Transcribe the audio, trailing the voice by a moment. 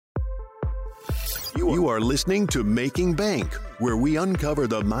You are listening to Making Bank, where we uncover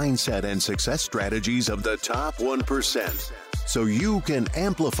the mindset and success strategies of the top 1%, so you can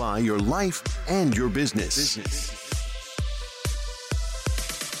amplify your life and your business.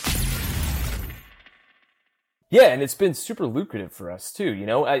 Yeah, and it's been super lucrative for us too. You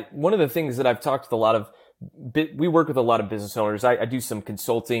know, one of the things that I've talked with we work with a lot of business owners. I do some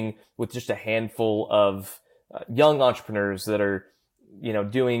consulting with just a handful of young entrepreneurs that are, you know,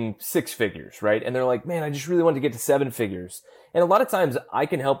 doing 6 figures, right? And they're like, man, I just really want to get to 7 figures. And a lot of times I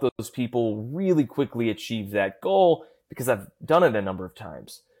can help those people really quickly achieve that goal because I've done it a number of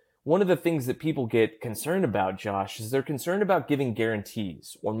times. One of the things that people get concerned about, Josh, is they're concerned about giving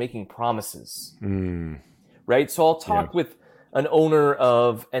guarantees or making promises, right? So I'll talk with an owner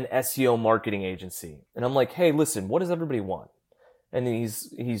of an SEO marketing agency, and I'm like, hey, listen, what does everybody want? And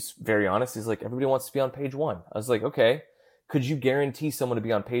he's very honest. He's like, everybody wants to be on page 1. I was like, okay. Could you guarantee someone to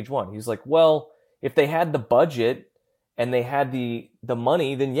be on page 1? He's like, well, if they had the budget and they had the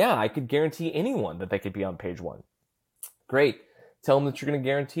money, then yeah, I could guarantee anyone that they could be on page 1. Great. Tell them that you're going to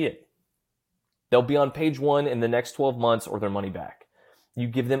guarantee it. They'll be on page 1 in the next 12 months or their money back. You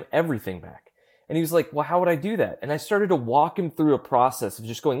give them everything back. And he was like, well, how would I do that? And I started to walk him through a process of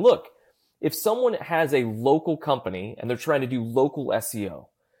just going, look, if someone has a local company and they're trying to do local SEO,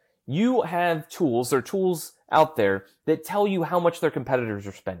 you have tools, there are tools out there that tell you how much their competitors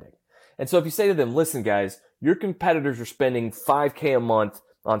are spending. And so if you say to them, listen, guys, your competitors are spending $5,000 a month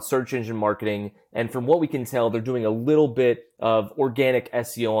on search engine marketing. And from what we can tell, they're doing a little bit of organic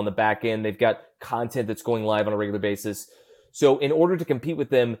SEO on the back end. They've got content that's going live on a regular basis. So in order to compete with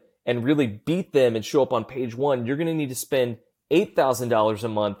them and really beat them and show up on page 1, you're going to need to spend $8,000 a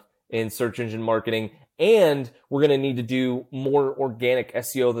month in search engine marketing. And we're going to need to do more organic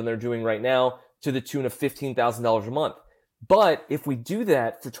SEO than they're doing right now, to the tune of $15,000 a month. But if we do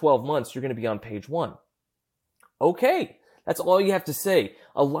that for 12 months, you're going to be on page 1. Okay. That's all you have to say.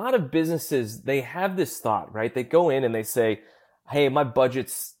 A lot of businesses, they have this thought, right? They go in and they say, hey, my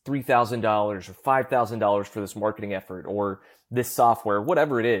budget's $3,000 or $5,000 for this marketing effort or this software,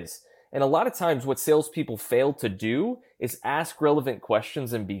 whatever it is. And a lot of times what salespeople fail to do is ask relevant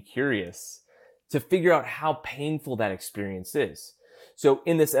questions and be curious to figure out how painful that experience is. So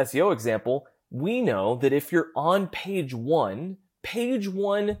in this SEO example, we know that if you're on page 1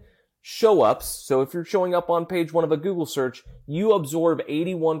 show-ups, so if you're showing up on page 1 of a Google search, you absorb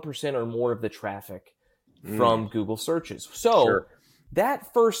 81% or more of the traffic from Google searches. So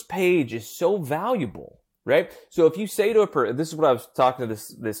that first page is so valuable, right? So if you say to a person, this is what I was talking to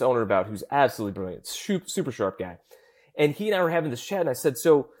this owner about, who's absolutely brilliant, super sharp guy. And he and I were having this chat, and I said,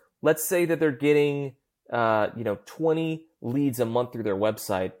 so let's say that they're getting 20 leads a month through their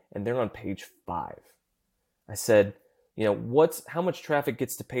website, and they're on page 5. I said, how much traffic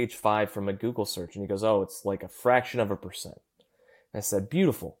gets to page 5 from a Google search? And he goes, oh, it's like a fraction of a percent. I said,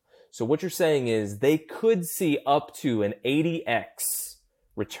 beautiful. So what you're saying is they could see up to an 80x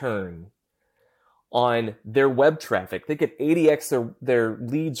return on their web traffic. They could 80x their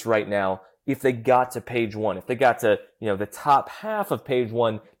leads right now if they got to page 1. If they got to, the top half of page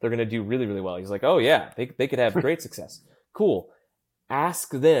 1, they're going to do really, really well. He's like, oh yeah, they could have great success. Cool.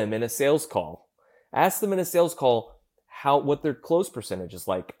 Ask them in a sales call what their close percentage is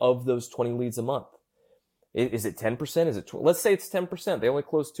like of those 20 leads a month. Is it 10%? Is it 20? Let's say it's 10%. They only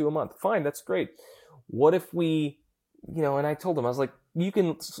close 2 a month. Fine, that's great. What if we, and I told them, I was like, you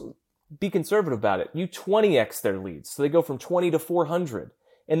can be conservative about it. You 20x their leads. So they go from 20 to 400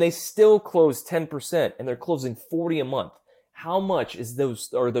 and they still close 10% and they're closing 40 a month. How much is those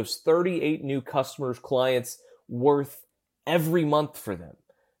 38 new customers, clients worth every month for them?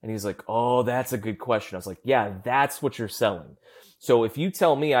 And he's like, oh, that's a good question. I was like, yeah, that's what you're selling. So if you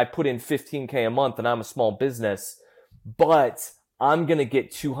tell me I put in $15,000 a month and I'm a small business, but I'm going to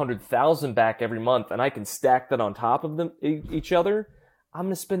get 200,000 back every month and I can stack that on top of them, each other, I'm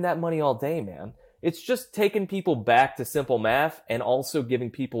going to spend that money all day, man. It's just taking people back to simple math and also giving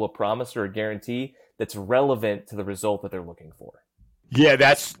people a promise or a guarantee that's relevant to the result that they're looking for. Yeah,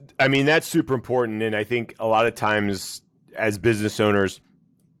 that's super important. And I think a lot of times as business owners,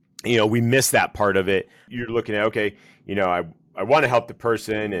 we miss that part of it. You're looking at, okay, I want to help the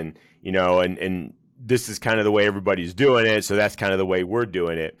person and this is kind of the way everybody's doing it. So that's kind of the way we're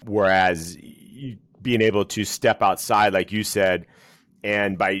doing it. Whereas being able to step outside, like you said,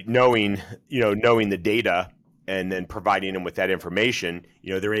 and by knowing the data and then providing them with that information,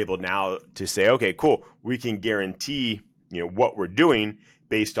 they're able now to say, okay, cool, we can guarantee, what we're doing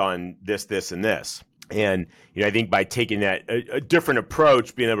based on this, this, and this. And I think by taking that a different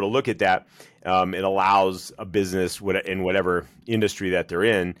approach, being able to look at that, it allows a business in whatever industry that they're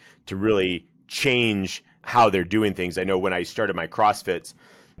in to really change how they're doing things. I know when I started my CrossFit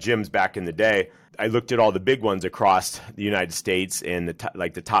gyms back in the day, I looked at all the big ones across the United States and the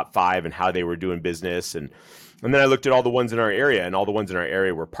top 5 and how they were doing business. And then I looked at all the ones in our area, and all the ones in our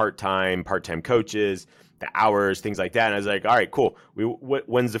area were part-time coaches, the hours, things like that. And I was like, all right, cool.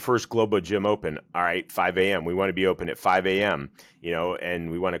 When's the first Globo gym open? All right, 5 a.m. We want to be open at 5 a.m.,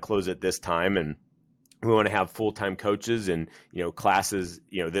 and we want to close at this time. And we want to have full-time coaches and, classes,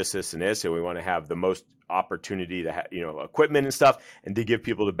 this, and this. And we want to have the most opportunity to have, equipment and stuff, and to give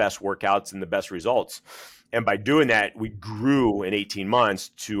people the best workouts and the best results. And by doing that, we grew in 18 months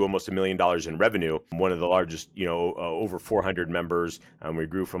to almost $1 million in revenue. One of the largest, over 400 members. We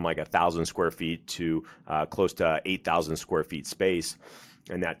grew from like 1,000 square feet to close to 8,000 square feet space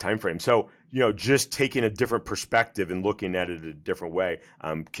in that time frame. So, just taking a different perspective and looking at it a different way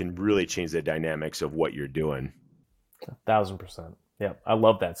can really change the dynamics of what you're doing. 1,000%. Yeah, I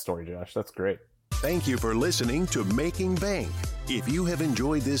love that story, Josh. That's great. Thank you for listening to Making Bank. If you have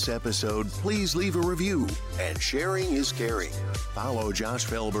enjoyed this episode, please leave a review. And sharing is caring. Follow Josh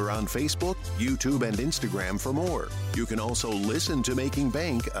Felber on Facebook, YouTube, and Instagram for more. You can also listen to Making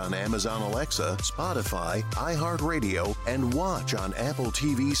Bank on Amazon Alexa, Spotify, iHeartRadio, and watch on Apple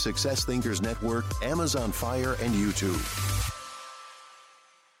TV, Success Thinkers Network, Amazon Fire, and YouTube.